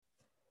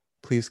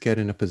please get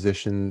in a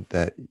position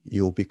that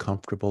you'll be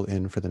comfortable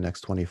in for the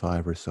next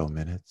 25 or so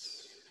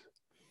minutes.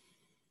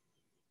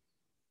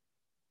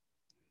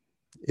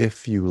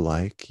 If you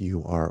like,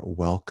 you are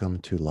welcome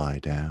to lie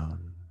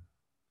down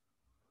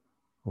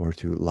or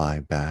to lie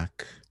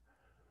back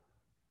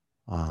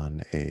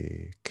on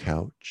a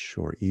couch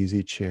or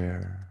easy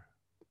chair.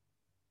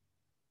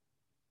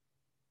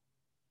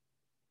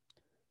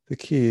 The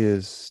key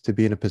is to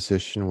be in a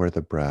position where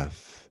the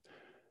breath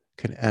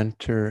can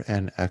enter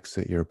and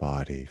exit your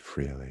body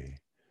freely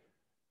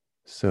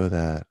so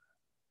that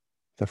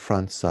the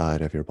front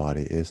side of your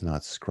body is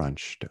not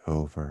scrunched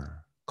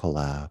over,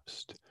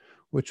 collapsed,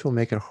 which will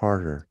make it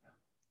harder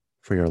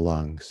for your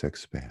lungs to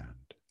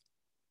expand.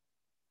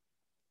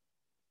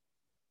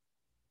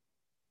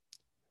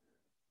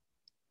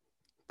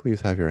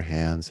 Please have your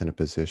hands in a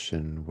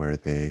position where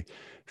they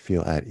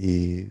feel at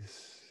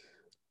ease.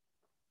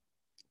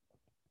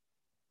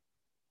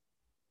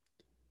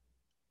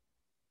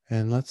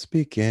 And let's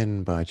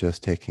begin by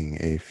just taking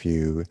a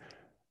few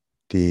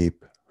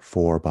deep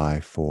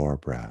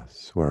 4x4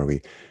 breaths where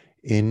we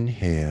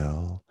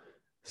inhale,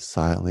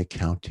 silently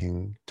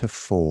counting to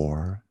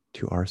 4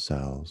 to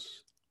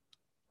ourselves.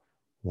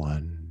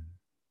 1,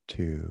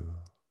 2,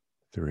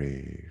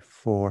 3,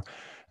 4.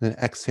 And then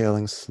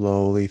exhaling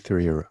slowly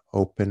through your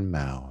open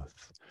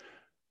mouth,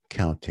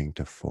 counting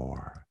to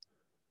 4.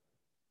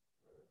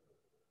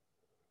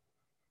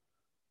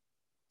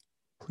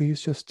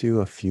 Please just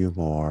do a few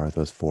more of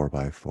those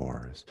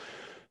 4x4s.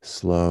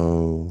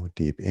 Slow,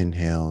 deep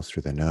inhales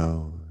through the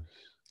nose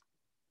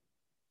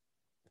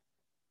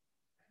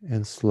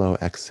and slow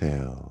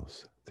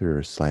exhales through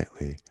your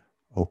slightly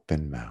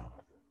open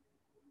mouth.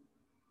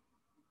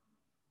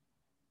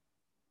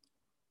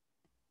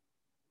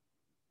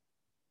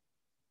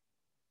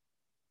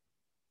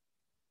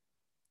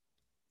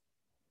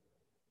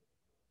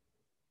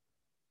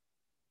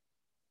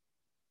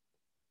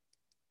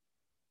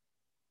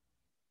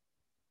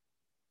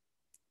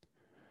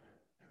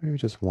 Maybe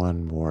just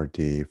one more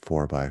deep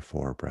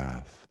 4x4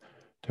 breath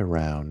to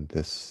round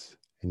this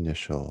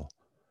initial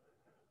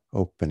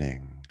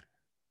opening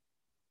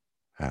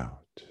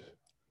out.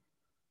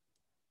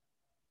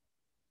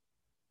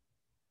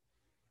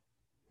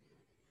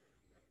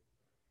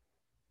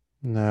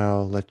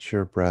 Now let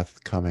your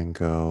breath come and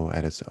go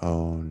at its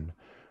own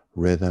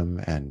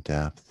rhythm and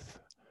depth.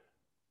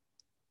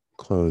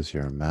 Close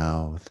your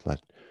mouth,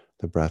 let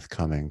the breath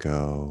come and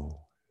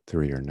go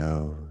through your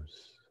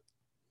nose.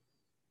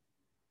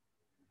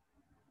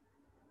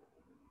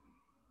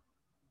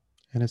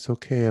 And it's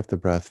okay if the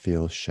breath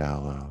feels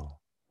shallow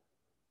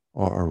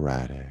or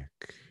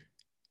erratic.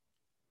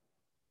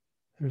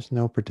 There's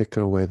no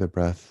particular way the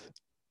breath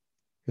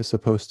is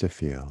supposed to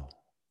feel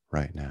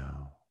right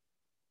now.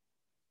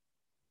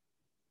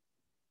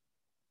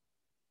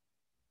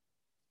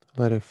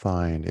 Let it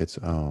find its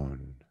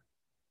own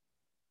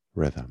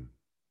rhythm.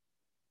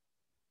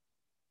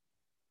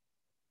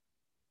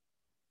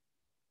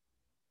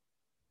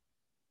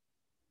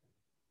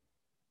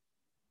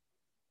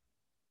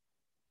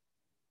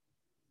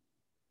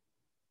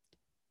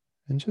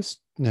 And just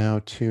now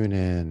tune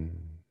in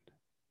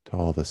to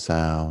all the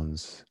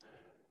sounds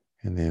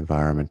in the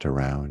environment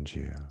around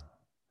you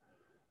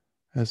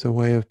as a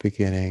way of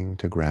beginning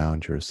to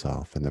ground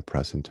yourself in the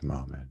present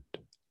moment.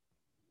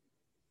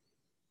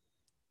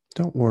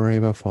 Don't worry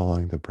about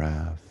following the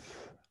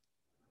breath.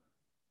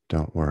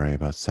 Don't worry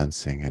about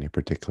sensing any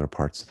particular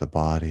parts of the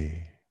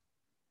body.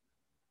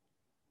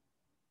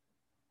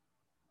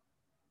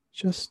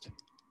 Just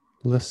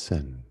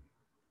listen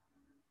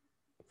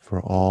for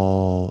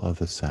all of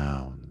the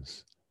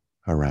sounds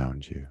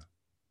around you.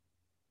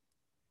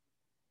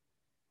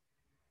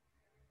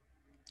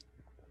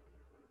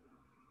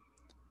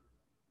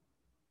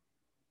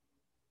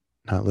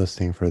 Not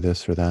listening for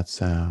this or that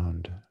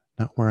sound,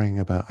 not worrying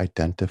about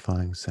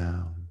identifying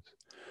sounds,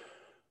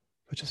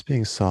 but just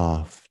being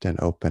soft and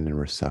open and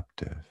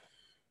receptive.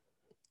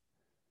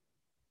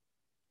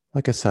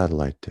 Like a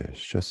satellite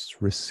dish,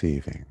 just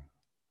receiving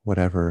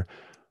whatever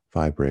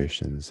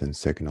vibrations and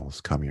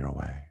signals come your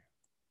way.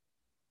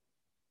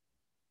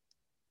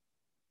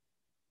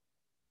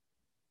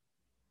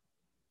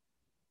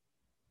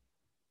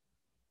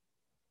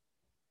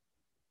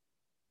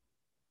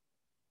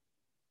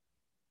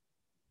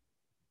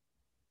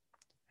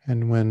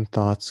 And when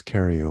thoughts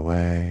carry you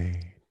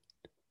away,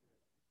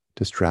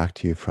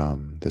 distract you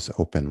from this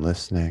open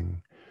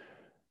listening,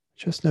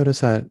 just notice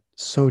that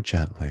so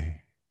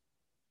gently.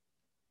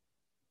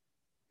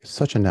 It's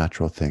such a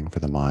natural thing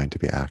for the mind to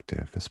be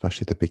active,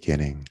 especially at the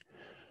beginning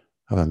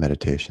of a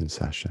meditation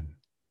session.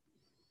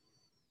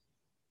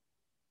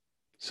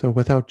 So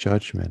without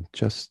judgment,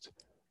 just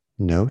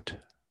note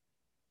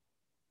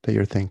that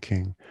you're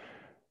thinking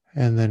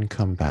and then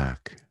come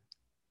back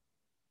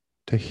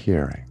to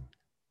hearing,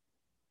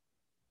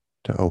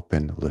 to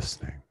open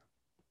listening.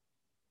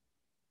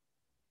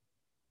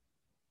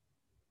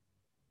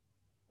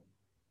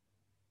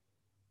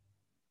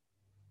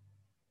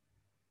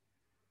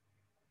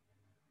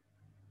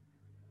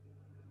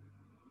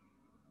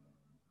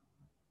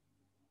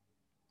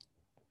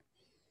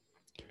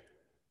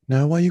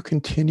 Now, while you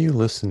continue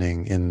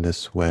listening in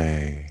this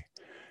way,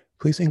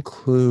 please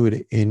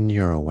include in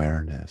your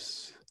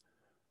awareness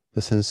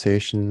the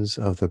sensations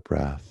of the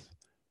breath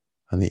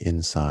on the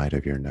inside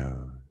of your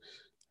nose.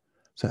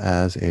 So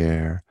as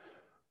air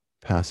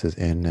passes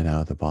in and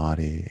out of the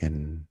body,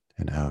 in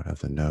and out of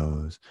the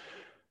nose,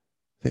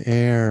 the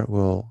air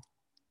will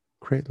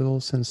create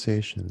little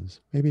sensations,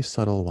 maybe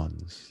subtle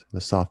ones,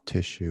 the soft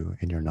tissue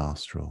in your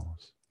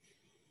nostrils.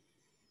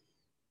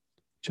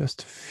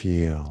 Just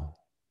feel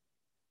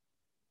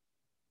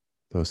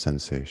those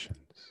sensations.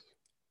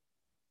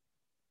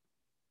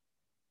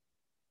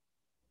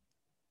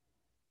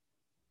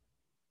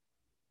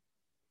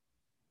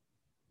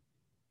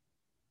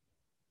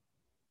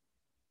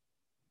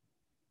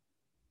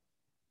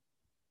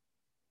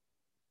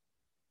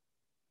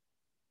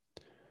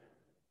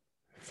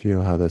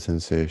 Feel how the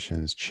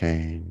sensations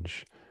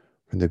change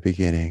from the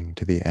beginning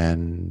to the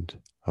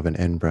end of an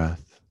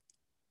in-breath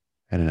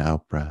and an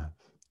out-breath.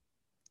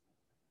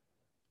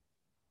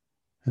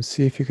 And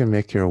see if you can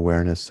make your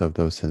awareness of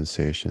those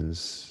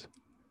sensations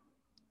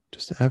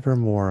just ever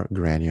more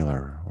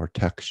granular or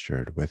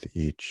textured with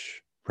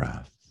each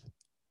breath.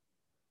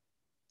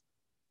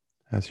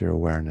 As your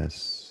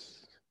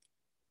awareness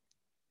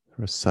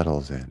sort of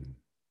settles in.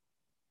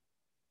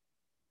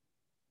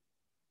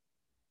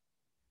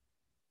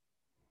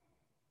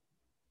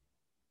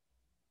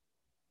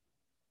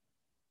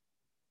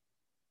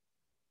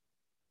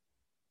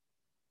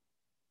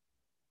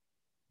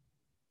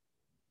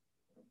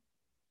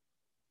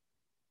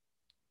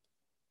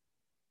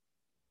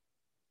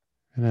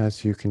 And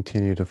as you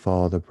continue to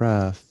follow the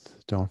breath,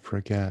 don't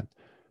forget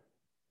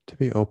to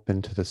be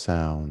open to the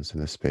sounds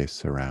in the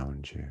space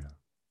around you.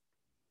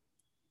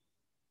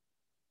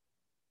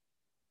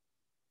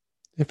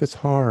 If it's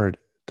hard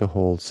to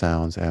hold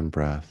sounds and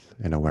breath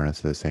in awareness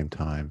at the same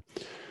time,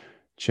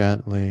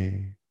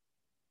 gently,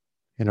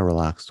 in a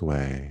relaxed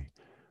way,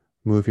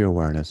 move your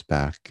awareness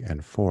back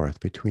and forth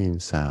between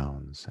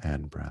sounds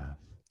and breath.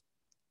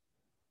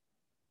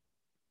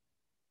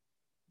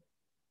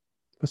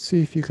 But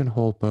see if you can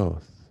hold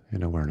both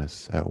in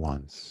awareness at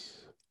once.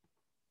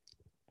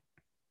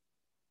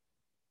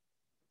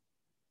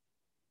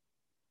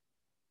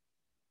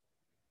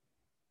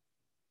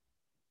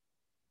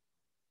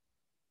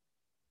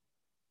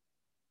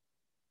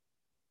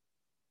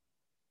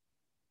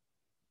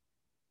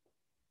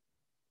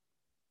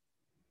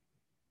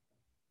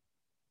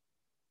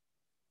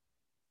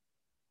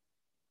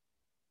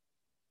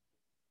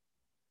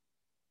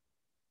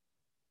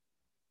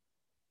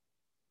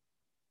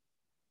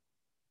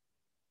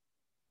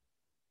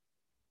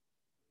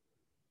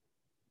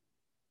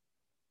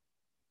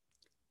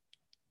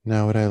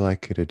 Now, what I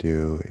like you to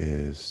do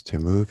is to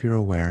move your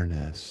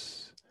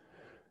awareness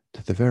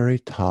to the very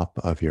top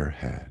of your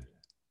head,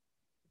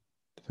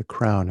 to the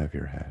crown of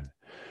your head,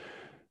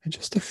 and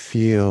just to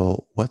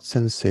feel what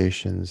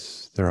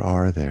sensations there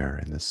are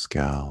there in the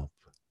scalp.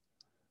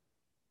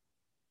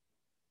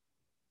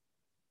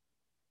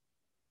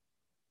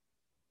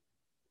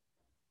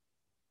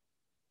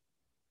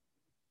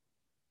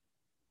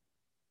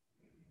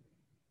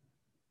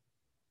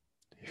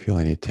 Do you feel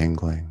any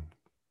tingling,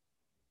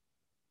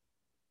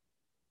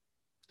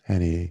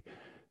 any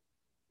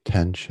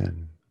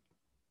tension?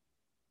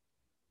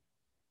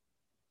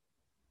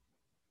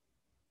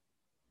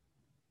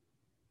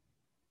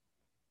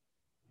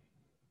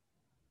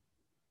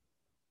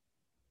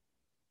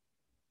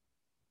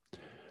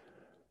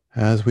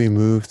 As we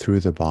move through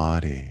the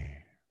body,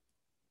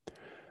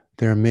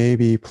 there may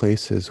be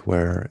places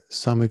where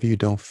some of you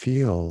don't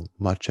feel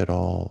much at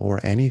all or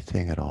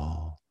anything at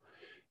all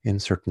in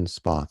certain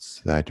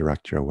spots that I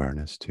direct your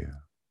awareness to.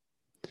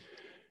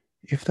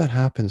 If that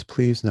happens,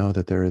 please know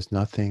that there is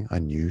nothing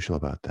unusual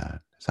about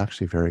that. It's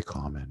actually very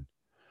common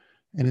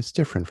and it's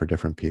different for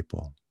different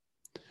people.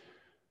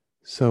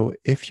 So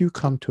if you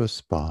come to a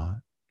spot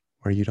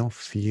where you don't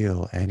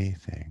feel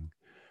anything,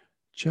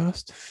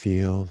 just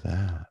feel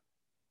that.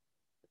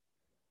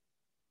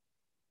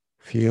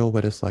 Feel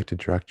what it's like to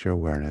direct your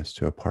awareness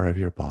to a part of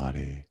your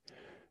body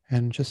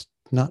and just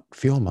not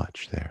feel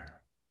much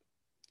there.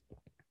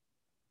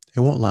 It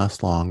won't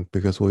last long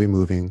because we'll be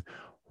moving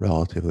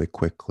relatively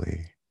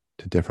quickly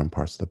to different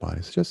parts of the body.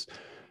 So just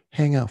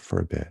hang out for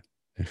a bit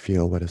and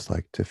feel what it's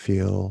like to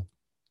feel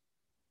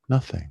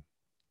nothing.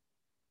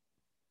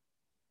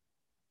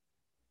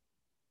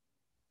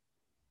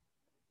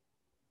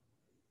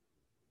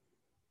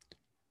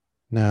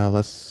 Now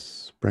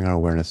let's bring our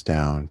awareness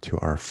down to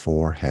our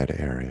forehead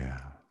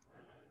area.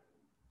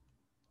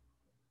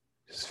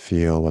 Just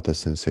feel what the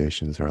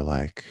sensations are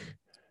like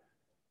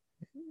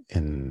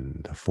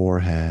in the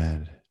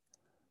forehead,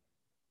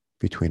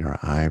 between our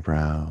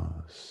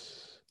eyebrows.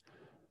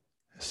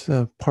 It's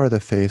a part of the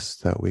face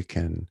that we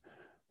can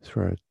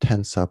sort of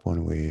tense up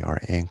when we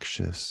are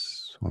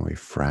anxious, when we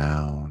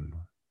frown.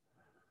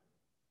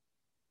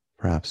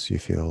 Perhaps you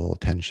feel a little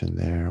tension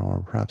there,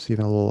 or perhaps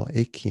even a little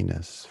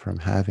achiness from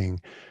having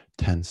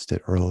tensed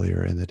it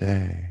earlier in the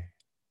day.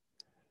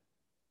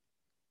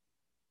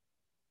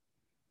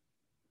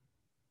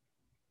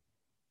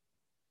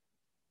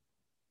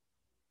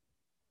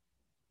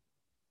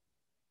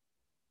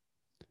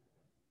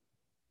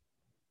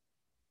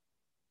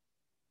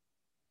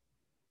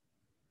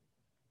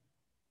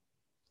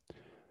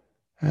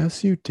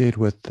 As you did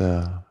with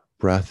the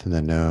breath in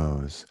the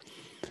nose,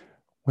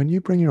 when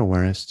you bring your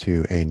awareness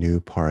to a new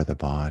part of the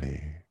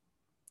body,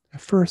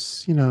 at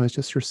first, it's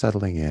just you're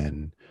settling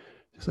in.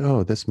 Just,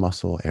 oh, this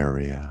muscle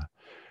area.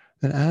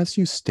 Then as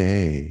you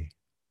stay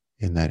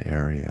in that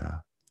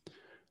area,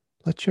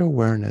 let your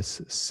awareness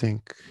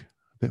sink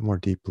a bit more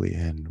deeply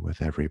in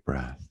with every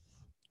breath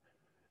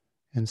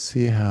and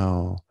see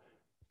how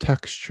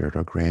textured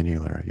or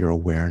granular your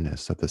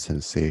awareness of the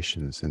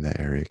sensations in that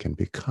area can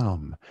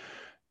become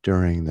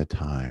during the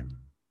time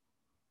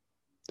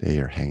that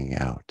you're hanging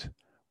out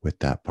with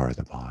that part of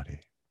the body.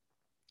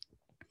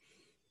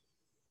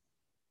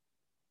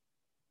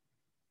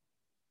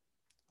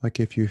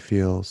 Like if you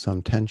feel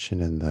some tension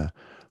in the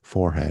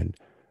forehead,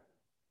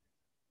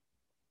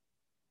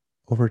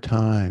 over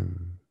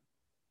time,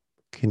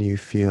 can you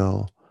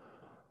feel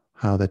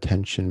how the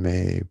tension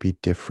may be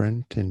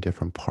different in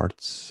different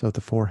parts of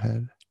the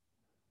forehead?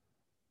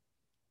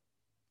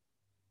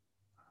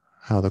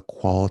 How the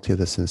quality of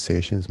the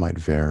sensations might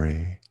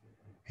vary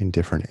in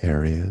different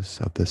areas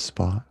of this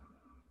spot?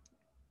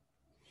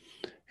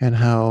 And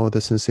how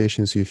the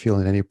sensations you feel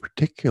in any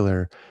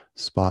particular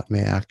spot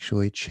may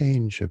actually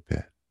change a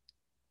bit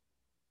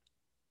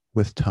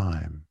with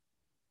time,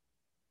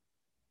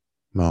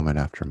 moment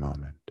after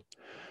moment.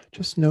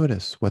 Just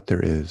notice what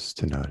there is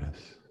to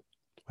notice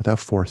without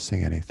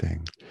forcing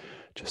anything,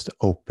 just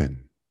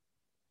open,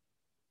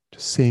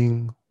 just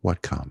seeing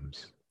what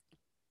comes.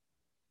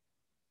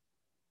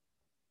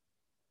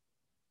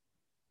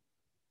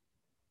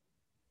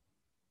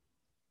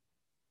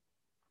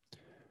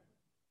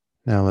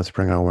 Now let's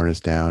bring our awareness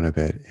down a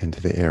bit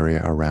into the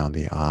area around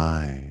the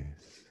eyes,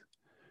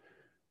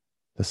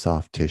 the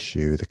soft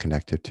tissue, the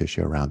connective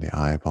tissue around the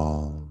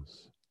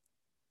eyeballs.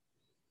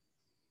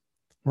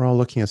 We're all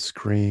looking at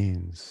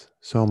screens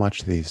so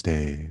much these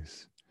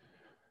days.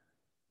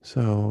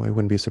 So it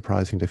wouldn't be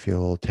surprising to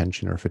feel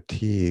tension or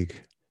fatigue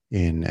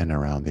in and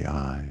around the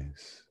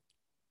eyes.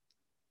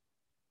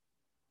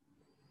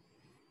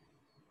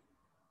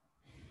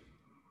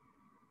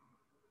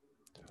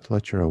 So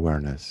let your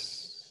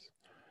awareness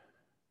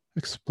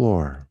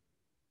explore.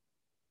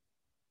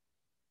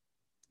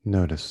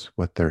 Notice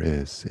what there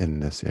is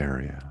in this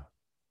area.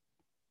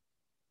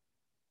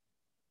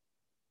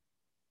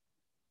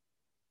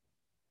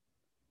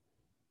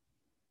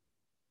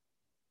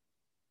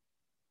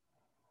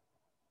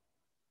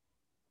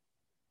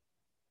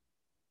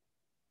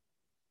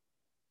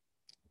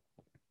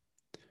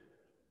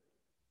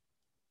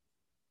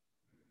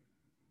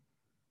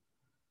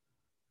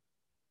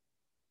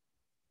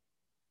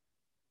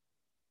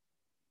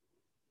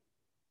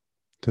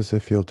 Does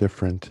it feel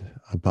different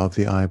above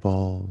the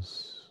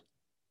eyeballs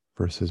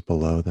versus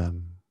below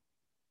them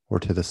or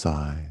to the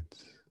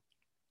sides?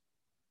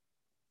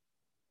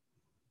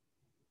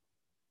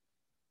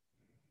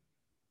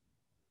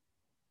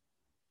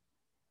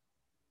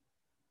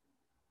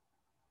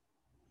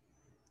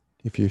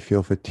 If you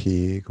feel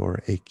fatigue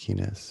or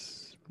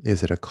achiness,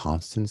 is it a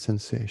constant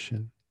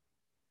sensation?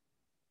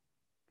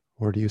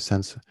 Or do you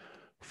sense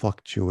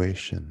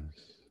fluctuations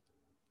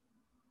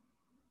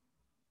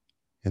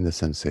in the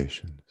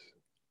sensations?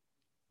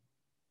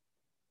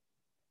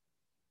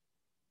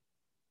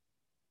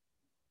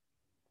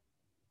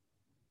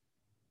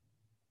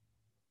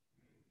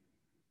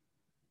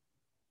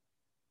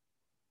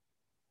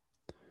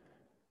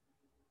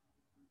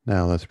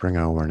 Now let's bring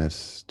our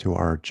awareness to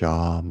our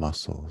jaw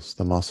muscles,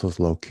 the muscles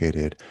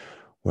located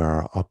where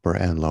our upper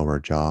and lower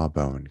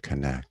jawbone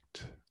connect.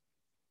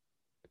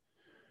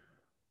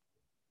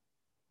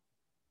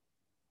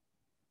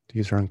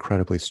 These are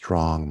incredibly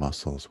strong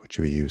muscles which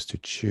we use to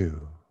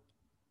chew.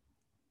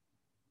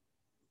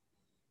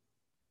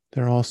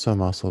 There are also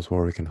muscles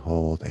where we can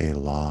hold a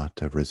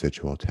lot of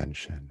residual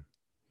tension,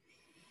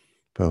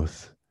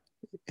 both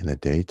in the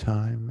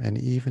daytime and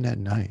even at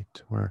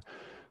night, where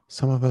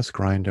some of us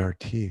grind our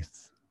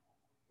teeth.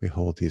 We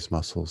hold these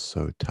muscles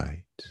so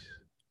tight.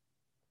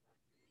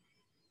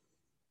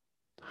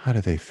 How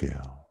do they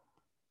feel?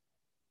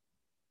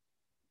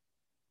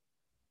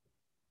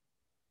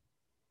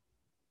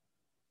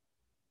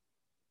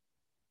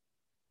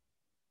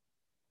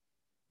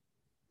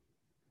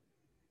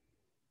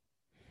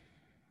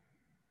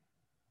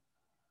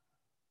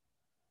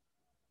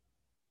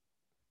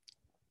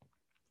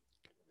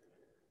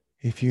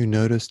 If you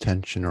notice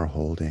tension or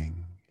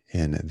holding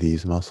in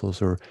these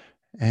muscles or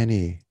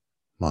any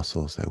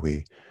muscles that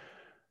we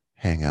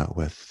hang out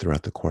with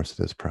throughout the course of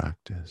this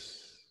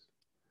practice,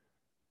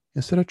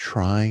 instead of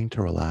trying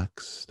to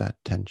relax that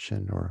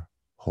tension or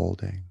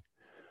holding,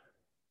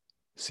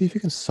 see if you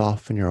can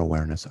soften your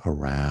awareness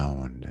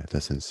around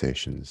the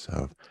sensations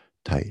of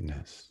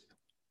tightness.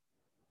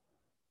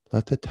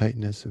 Let the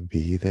tightness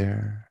be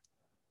there,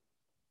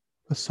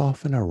 but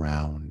soften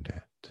around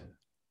it.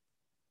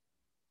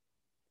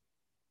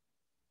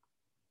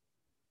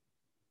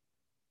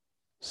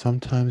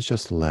 Sometimes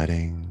just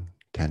letting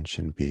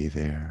tension be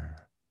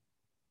there,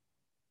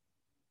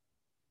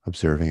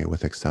 observing it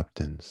with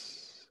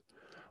acceptance,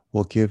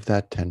 will give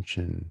that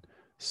tension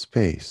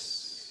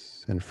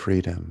space and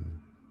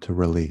freedom to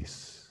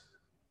release.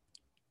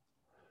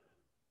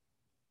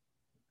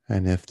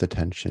 And if the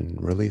tension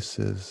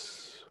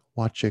releases,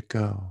 watch it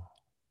go.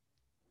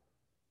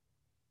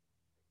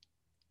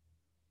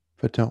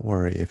 But don't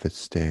worry if it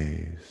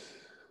stays.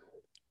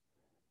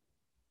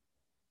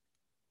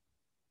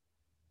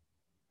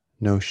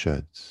 No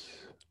shoulds.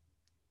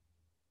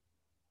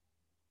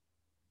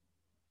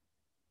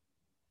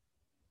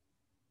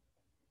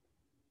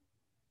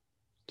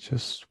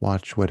 Just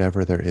watch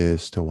whatever there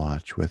is to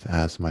watch with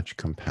as much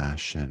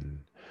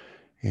compassion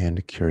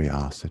and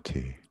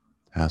curiosity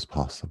as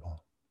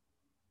possible.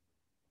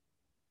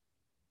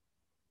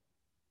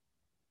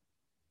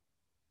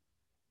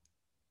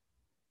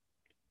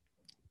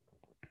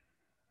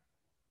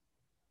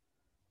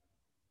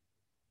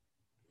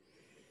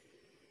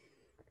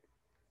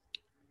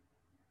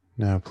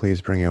 Now,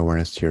 please bring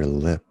awareness to your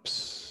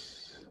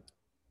lips,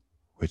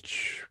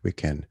 which we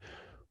can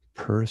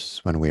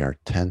purse when we are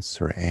tense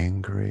or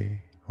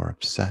angry or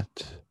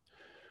upset,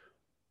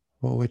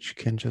 or which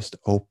can just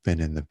open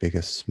in the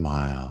biggest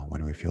smile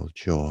when we feel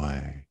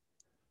joy,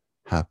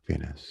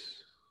 happiness,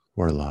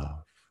 or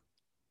love.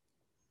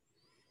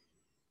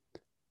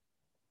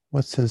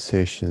 What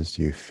sensations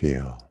do you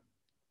feel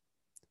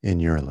in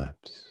your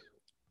lips?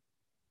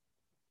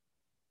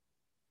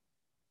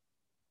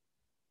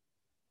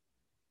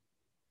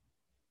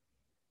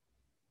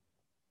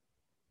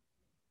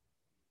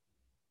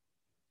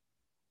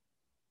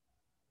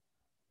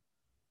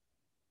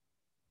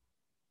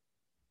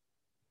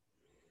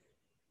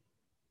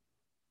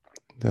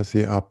 Does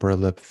the upper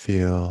lip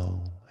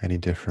feel any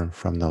different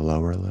from the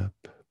lower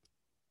lip?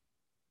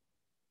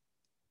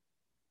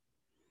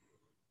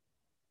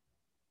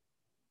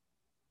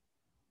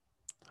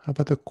 How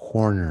about the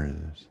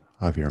corners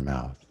of your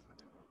mouth,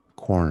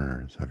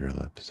 corners of your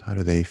lips? How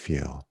do they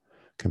feel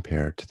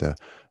compared to the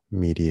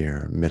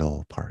meatier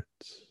middle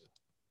parts?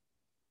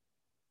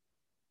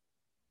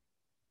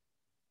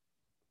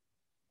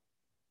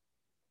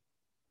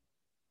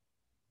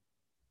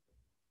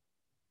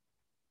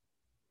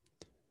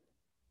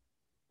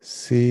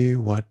 See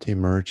what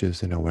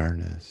emerges in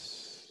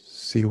awareness.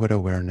 See what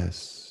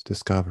awareness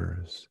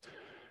discovers.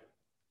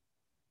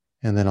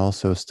 And then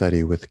also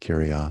study with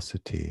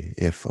curiosity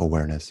if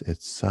awareness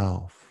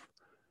itself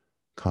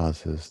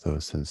causes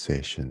those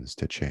sensations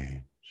to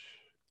change.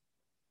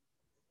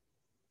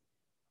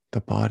 The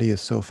body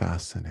is so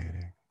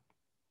fascinating,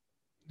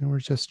 and we're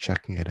just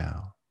checking it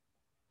out.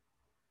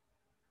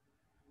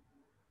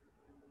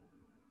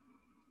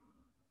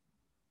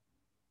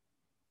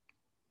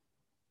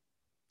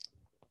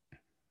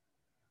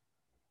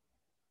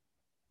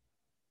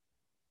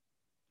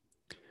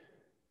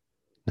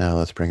 Now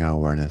let's bring our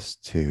awareness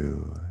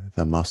to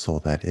the muscle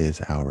that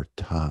is our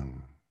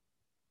tongue.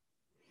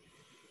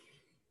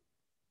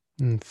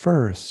 And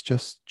first,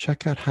 just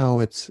check out how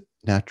it's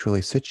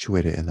naturally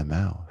situated in the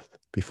mouth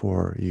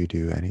before you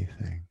do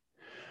anything.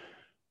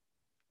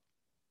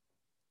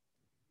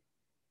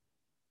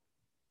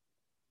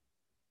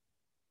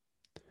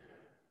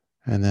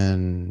 And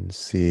then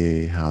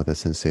see how the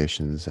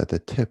sensations at the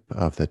tip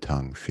of the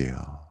tongue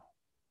feel.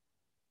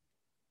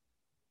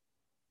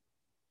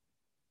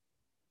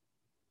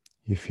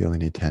 You feel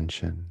any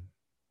tension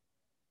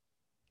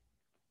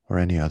or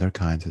any other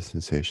kinds of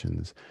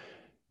sensations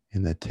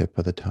in the tip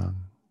of the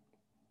tongue?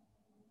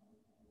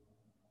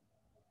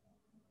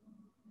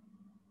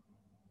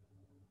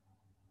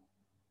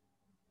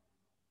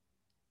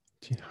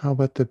 How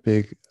about the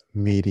big,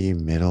 meaty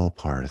middle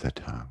part of the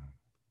tongue?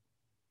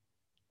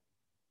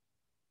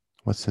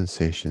 What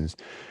sensations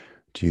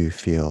do you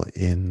feel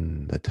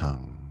in the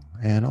tongue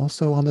and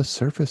also on the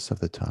surface of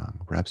the tongue?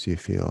 Perhaps you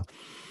feel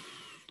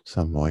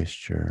some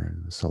moisture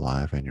and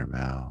saliva in your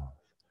mouth,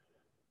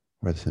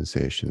 or the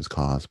sensations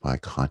caused by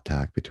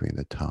contact between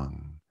the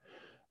tongue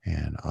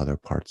and other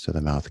parts of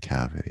the mouth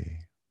cavity.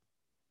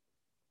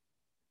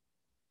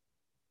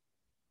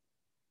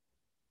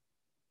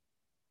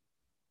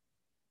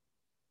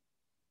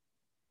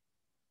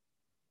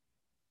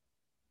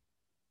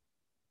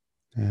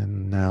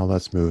 And now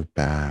let's move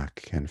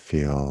back and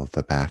feel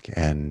the back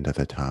end of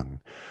the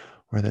tongue,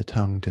 where the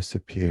tongue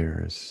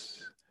disappears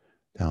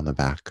down the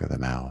back of the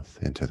mouth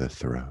into the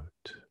throat.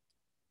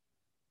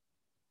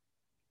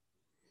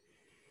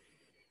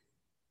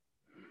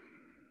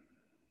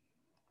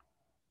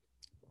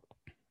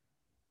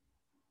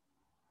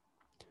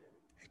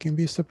 It can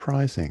be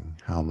surprising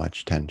how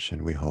much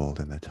tension we hold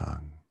in the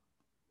tongue,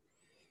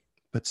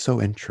 but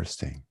so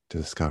interesting to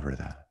discover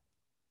that.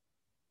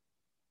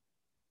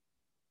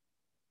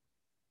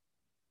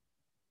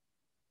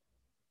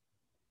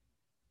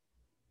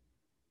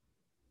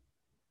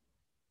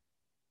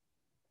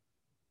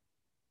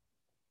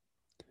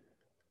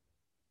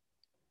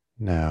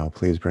 Now,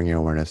 please bring your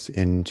awareness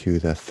into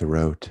the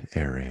throat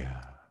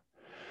area,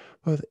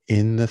 both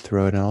in the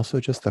throat and also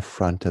just the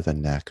front of the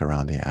neck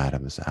around the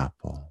Adam's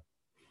apple.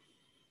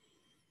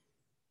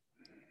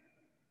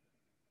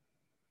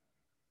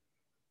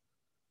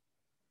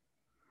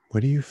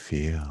 What do you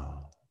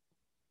feel?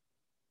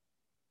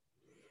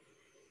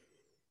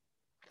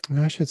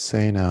 I should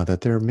say now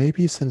that there may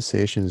be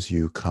sensations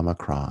you come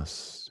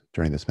across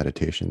during this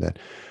meditation that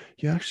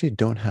you actually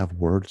don't have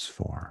words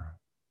for,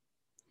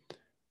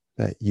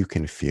 that you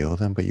can feel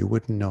them, but you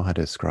wouldn't know how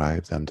to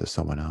describe them to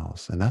someone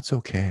else. And that's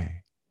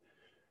okay.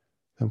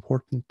 The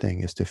important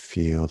thing is to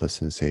feel the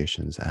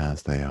sensations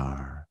as they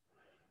are.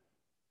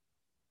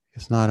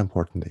 It's not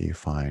important that you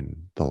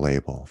find the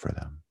label for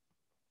them.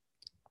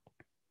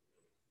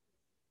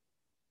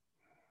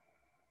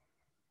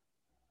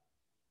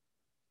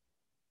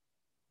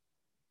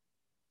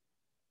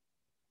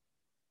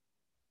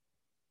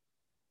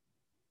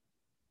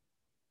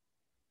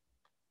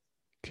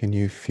 Can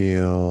you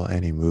feel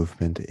any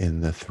movement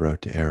in the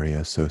throat area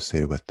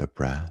associated with the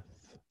breath?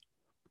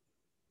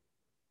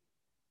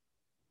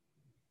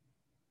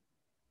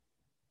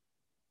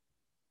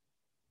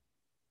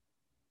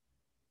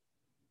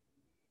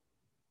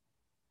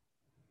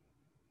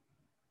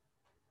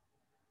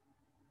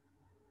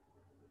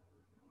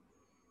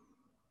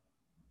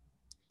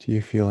 Do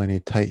you feel any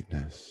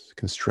tightness,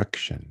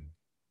 constriction?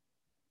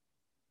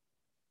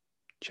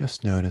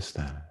 Just notice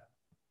that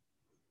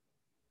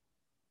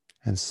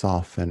and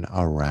soften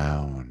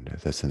around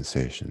the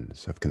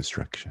sensations of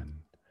constriction,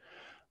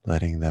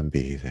 letting them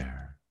be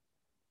there.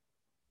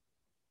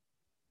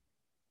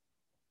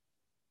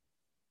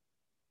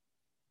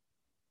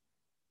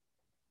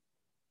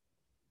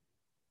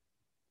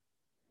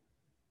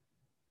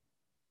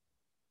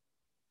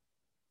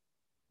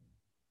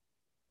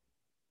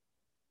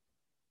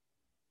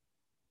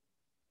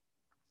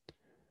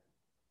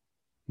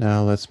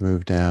 Now let's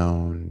move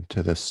down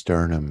to the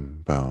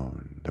sternum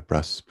bone, the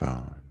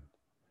breastbone,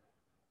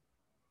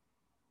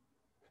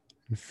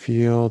 and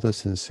feel the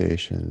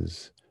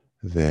sensations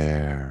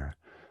there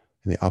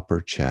in the upper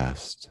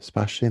chest,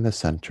 especially in the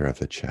center of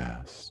the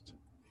chest,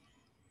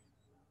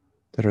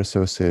 that are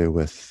associated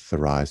with the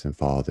rise and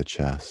fall of the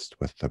chest,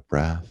 with the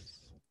breath,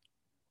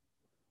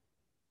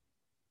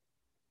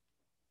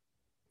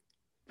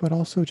 but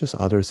also just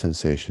other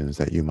sensations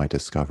that you might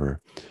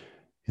discover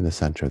in the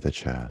center of the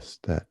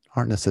chest that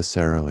aren't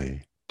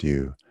necessarily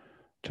due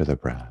to the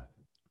breath.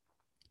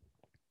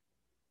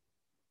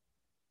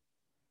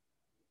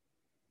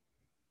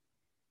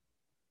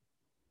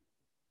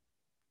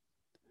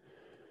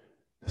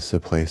 This is a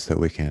place that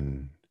we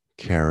can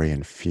carry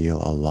and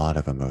feel a lot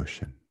of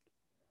emotion,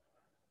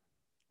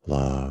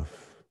 love,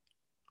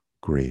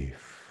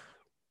 grief,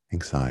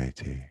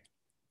 anxiety.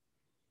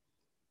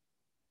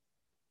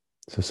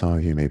 So some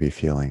of you may be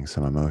feeling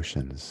some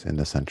emotions in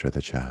the center of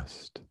the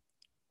chest.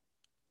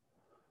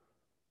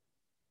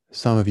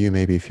 Some of you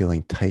may be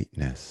feeling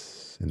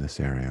tightness in this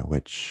area,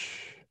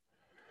 which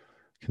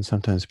can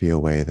sometimes be a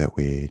way that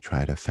we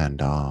try to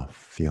fend off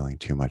feeling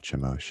too much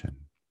emotion.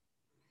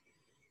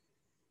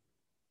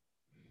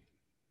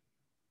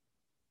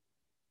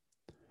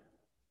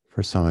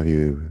 For some of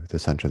you, the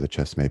center of the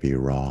chest may be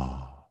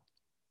raw,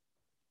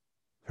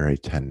 very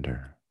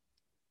tender.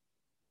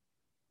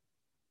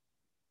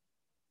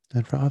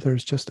 And for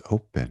others, just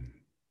open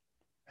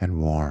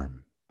and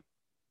warm,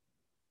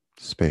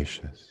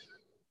 spacious.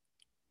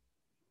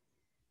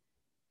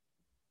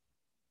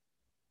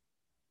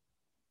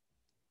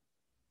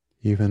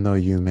 Even though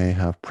you may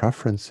have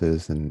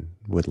preferences and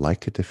would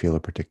like it to feel a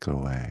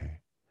particular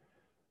way,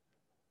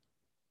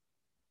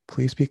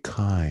 please be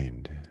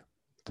kind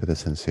to the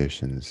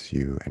sensations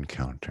you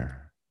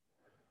encounter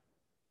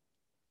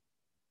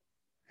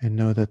and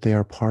know that they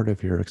are part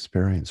of your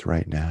experience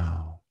right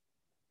now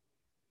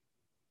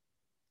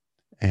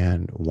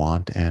and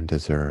want and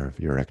deserve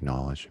your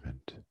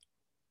acknowledgement.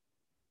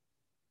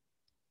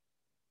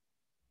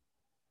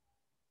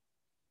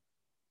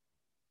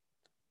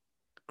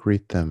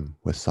 Greet them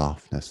with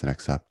softness and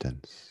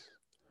acceptance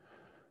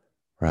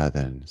rather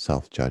than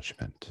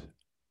self-judgment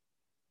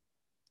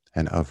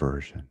and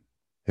aversion,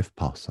 if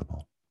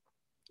possible.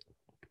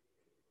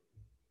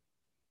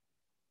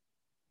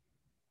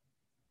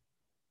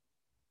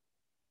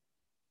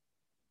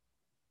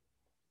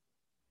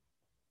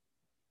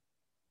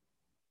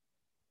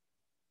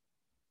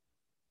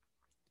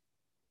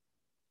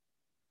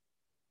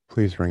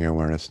 Please bring your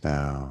awareness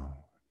now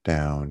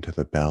down to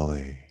the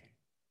belly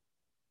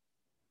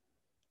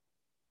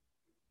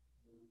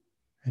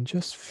and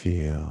just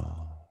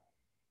feel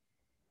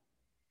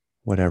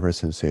whatever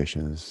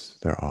sensations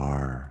there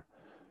are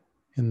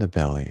in the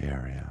belly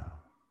area.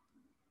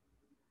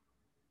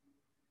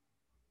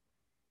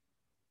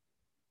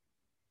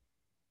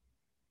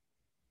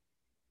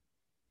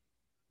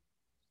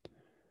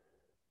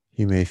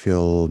 You may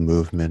feel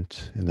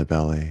movement in the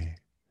belly,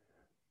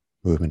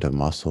 movement of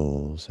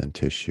muscles and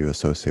tissue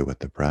associated with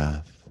the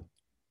breath.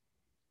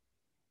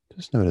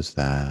 Just notice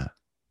that.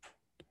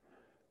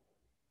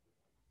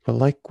 But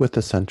like with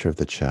the center of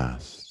the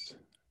chest,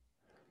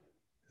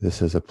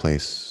 this is a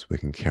place we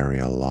can carry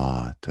a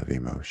lot of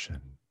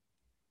emotion.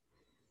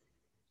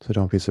 So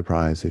don't be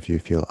surprised if you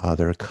feel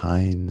other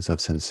kinds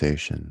of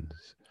sensations,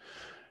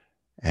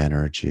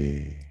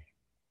 energy,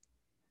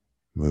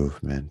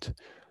 movement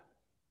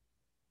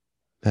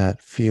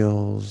that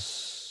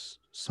feels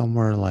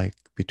somewhere like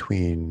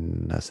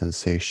between a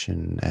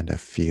sensation and a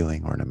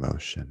feeling or an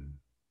emotion.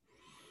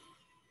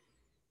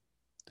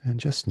 And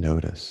just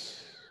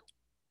notice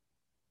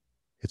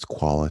its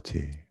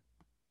quality.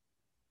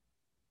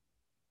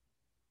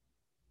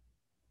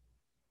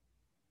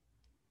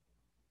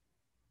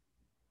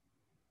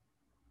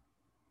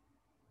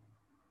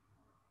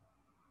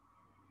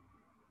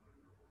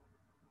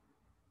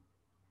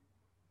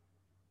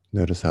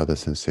 Notice how the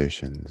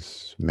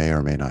sensations may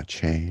or may not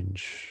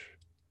change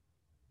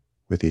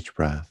with each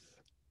breath.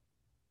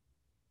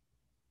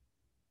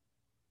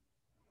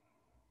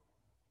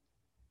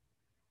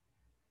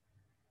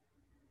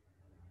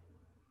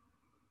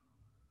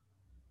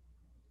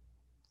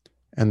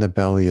 And the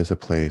belly is a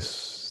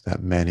place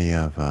that many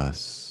of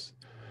us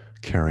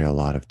carry a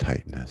lot of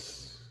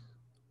tightness,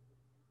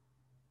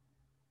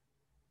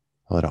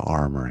 a lot of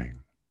armoring.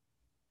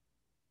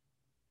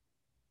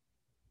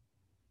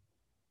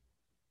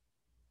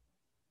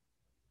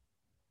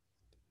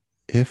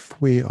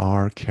 If we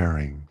are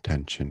carrying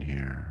tension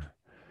here,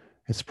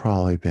 it's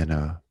probably been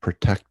a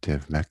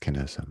protective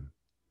mechanism,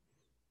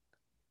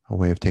 a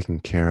way of taking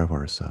care of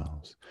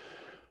ourselves,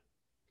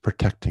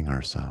 protecting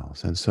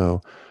ourselves. And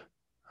so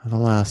the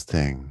last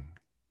thing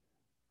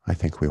I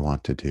think we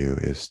want to do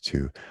is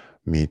to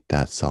meet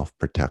that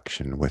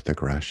self-protection with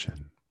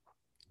aggression.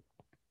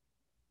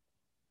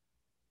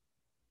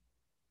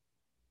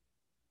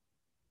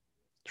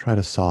 Try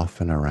to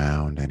soften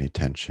around any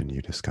tension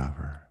you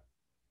discover,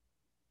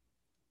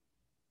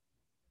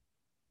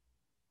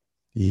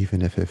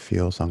 even if it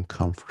feels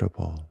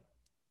uncomfortable.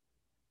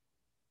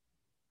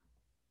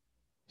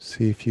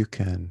 See if you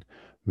can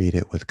meet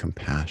it with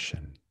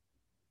compassion.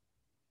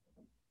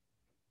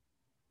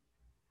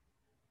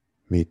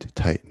 Meet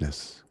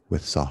tightness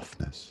with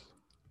softness.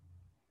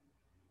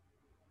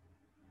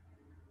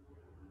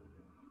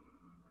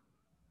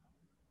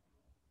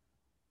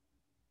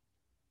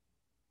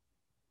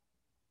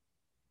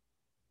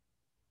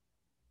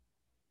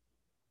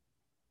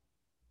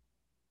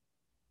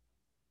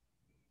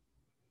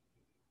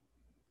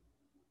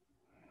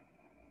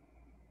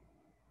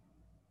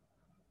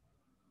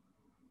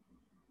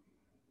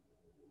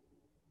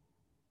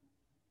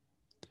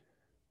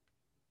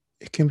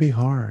 It can be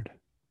hard.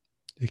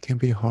 It can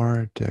be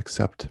hard to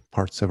accept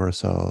parts of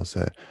ourselves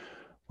that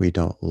we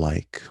don't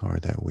like or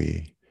that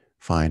we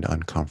find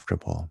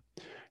uncomfortable.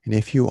 And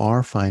if you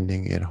are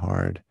finding it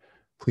hard,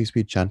 please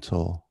be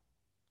gentle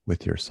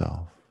with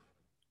yourself.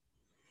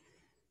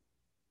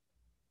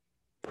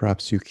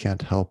 Perhaps you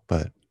can't help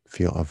but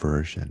feel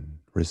aversion,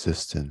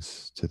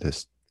 resistance to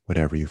this,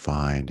 whatever you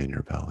find in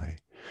your belly.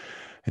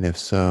 And if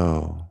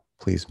so,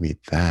 please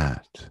meet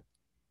that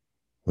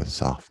with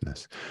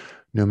softness.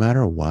 No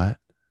matter what,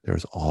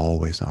 there's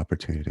always an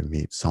opportunity to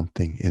meet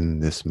something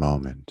in this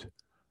moment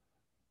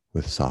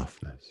with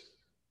softness.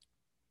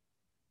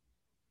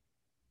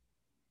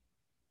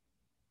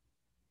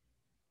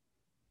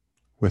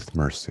 With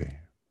mercy.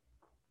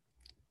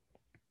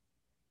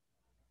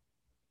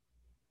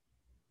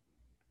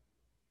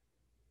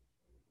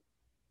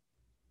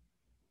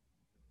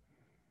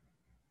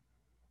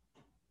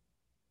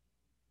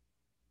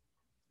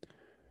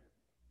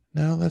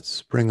 Now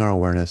let's bring our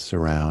awareness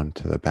around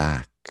to the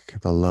back,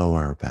 the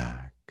lower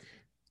back,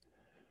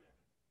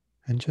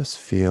 and just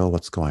feel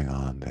what's going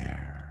on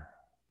there.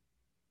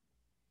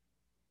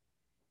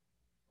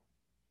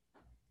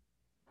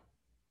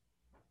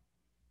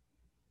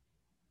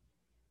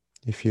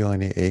 You feel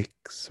any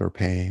aches or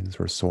pains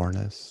or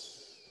soreness?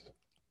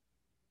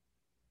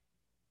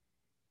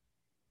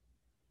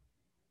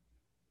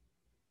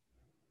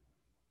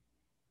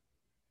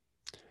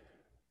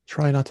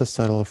 Try not to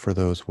settle for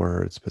those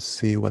words, but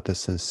see what the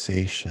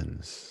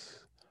sensations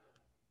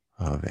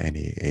of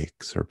any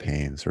aches or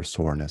pains or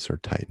soreness or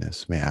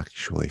tightness may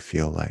actually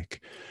feel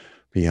like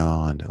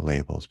beyond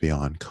labels,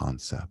 beyond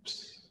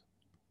concepts.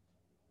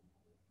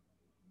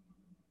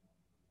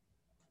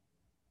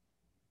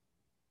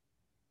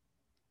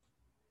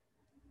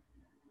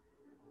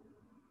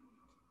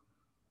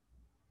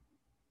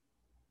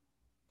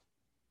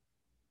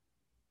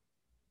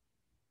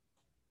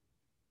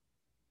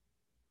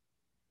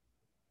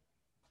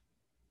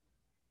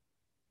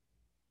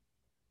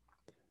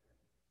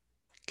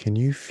 Can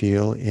you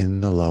feel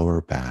in the lower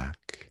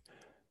back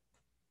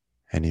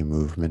any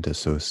movement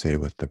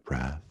associated with the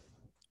breath?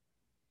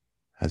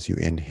 As you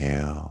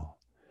inhale,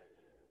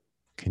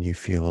 can you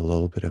feel a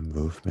little bit of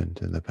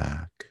movement in the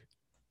back,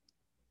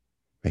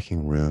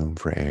 making room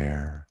for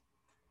air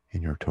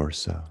in your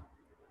torso?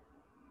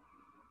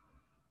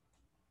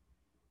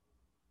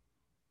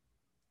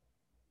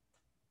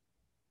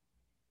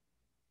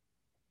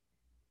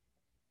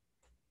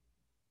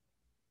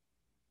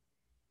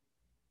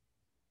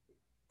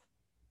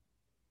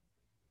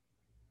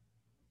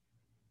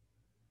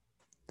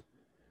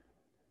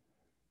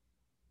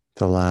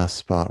 The last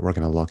spot we're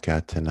going to look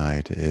at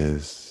tonight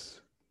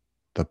is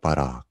the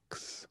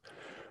buttocks.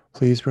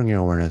 Please bring your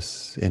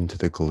awareness into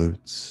the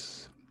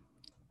glutes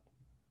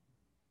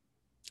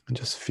and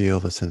just feel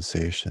the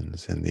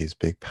sensations in these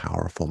big,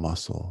 powerful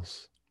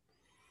muscles.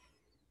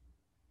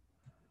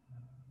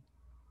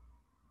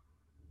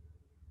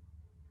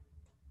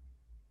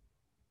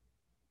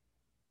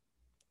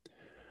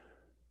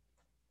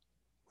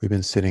 We've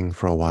been sitting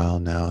for a while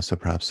now, so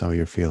perhaps some of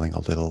you are feeling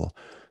a little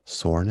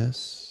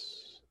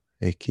soreness,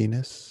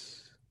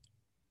 achiness.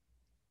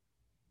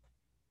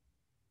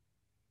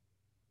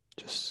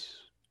 Just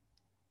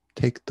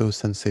take those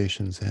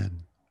sensations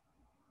in.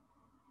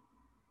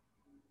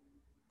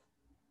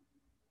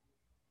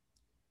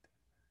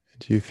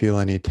 Do you feel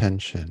any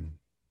tension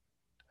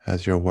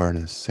as your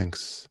awareness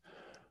sinks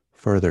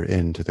further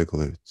into the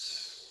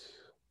glutes?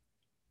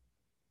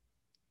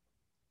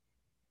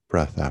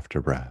 Breath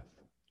after breath.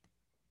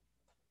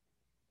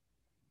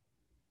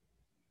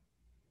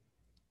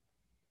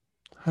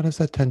 How does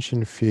that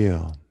tension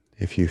feel,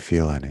 if you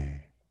feel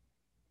any?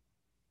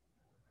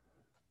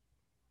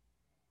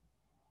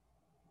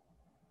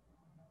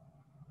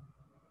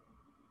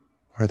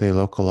 Are they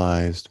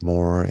localized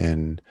more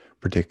in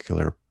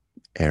particular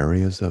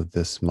areas of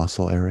this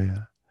muscle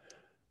area?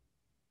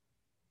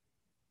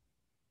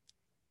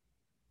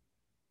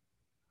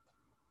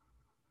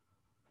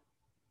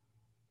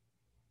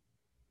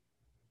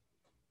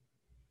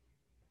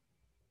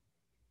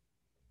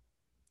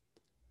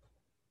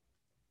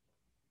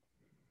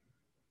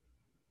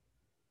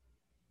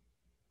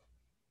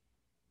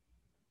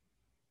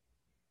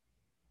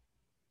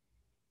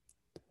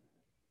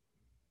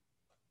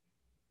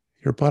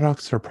 Your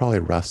buttocks are probably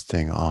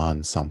resting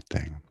on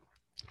something,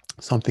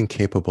 something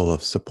capable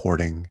of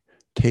supporting,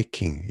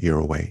 taking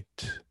your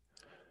weight.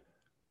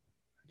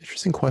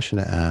 Interesting question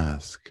to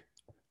ask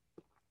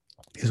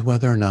is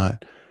whether or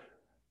not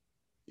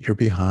your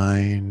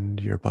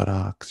behind, your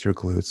buttocks, your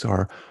glutes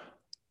are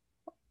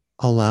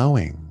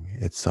allowing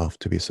itself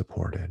to be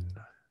supported.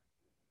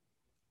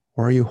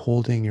 Or are you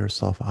holding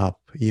yourself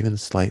up even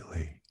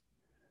slightly,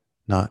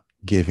 not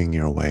giving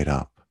your weight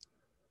up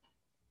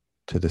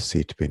to the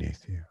seat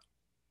beneath you?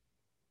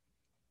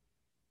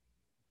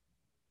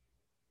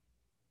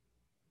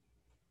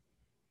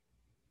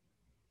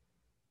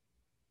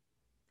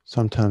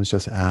 Sometimes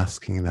just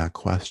asking that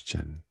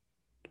question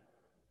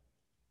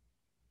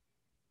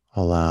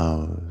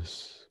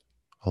allows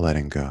a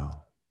letting go.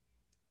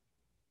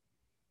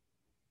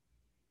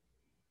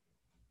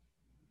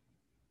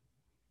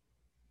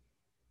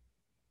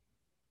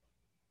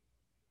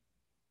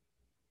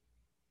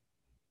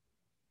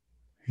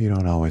 You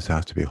don't always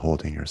have to be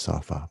holding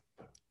yourself up.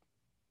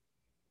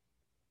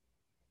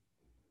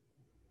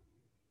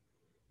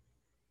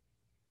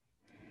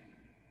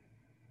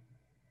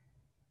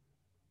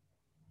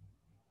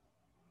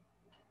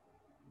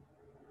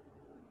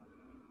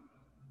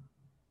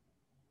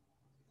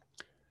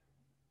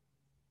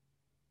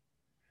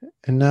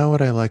 And now,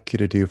 what I'd like you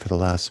to do for the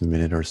last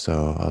minute or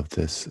so of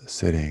this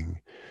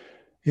sitting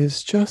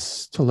is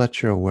just to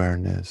let your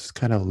awareness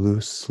kind of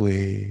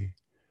loosely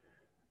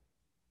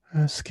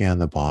scan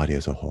the body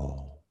as a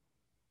whole.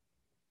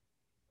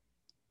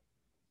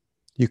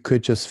 You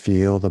could just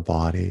feel the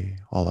body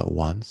all at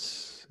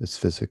once, its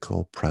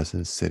physical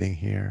presence sitting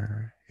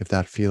here, if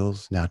that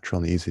feels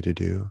natural and easy to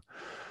do.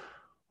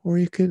 Or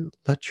you could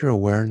let your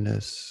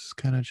awareness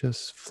kind of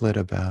just flit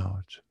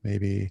about,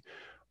 maybe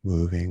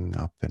moving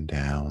up and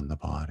down the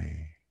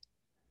body,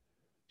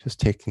 just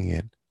taking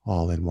it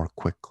all in more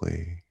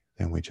quickly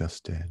than we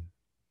just did.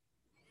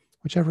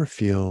 Whichever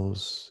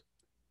feels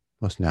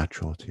most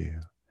natural to you.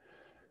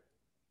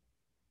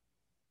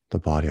 The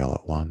body all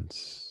at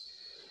once,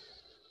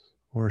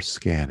 or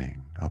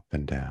scanning up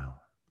and down,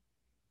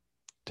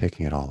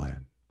 taking it all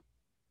in.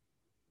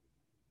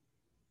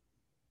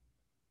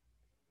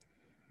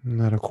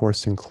 And that, of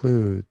course,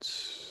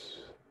 includes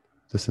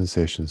the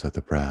sensations of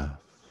the breath.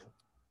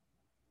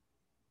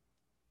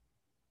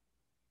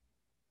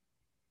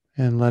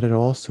 And let it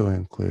also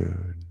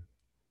include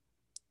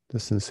the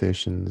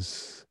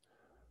sensations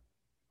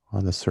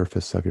on the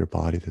surface of your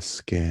body, the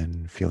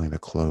skin, feeling the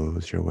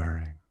clothes you're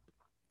wearing,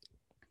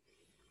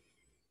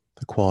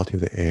 the quality of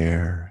the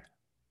air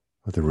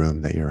of the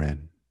room that you're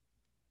in,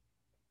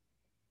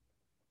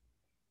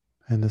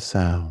 and the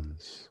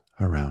sounds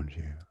around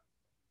you.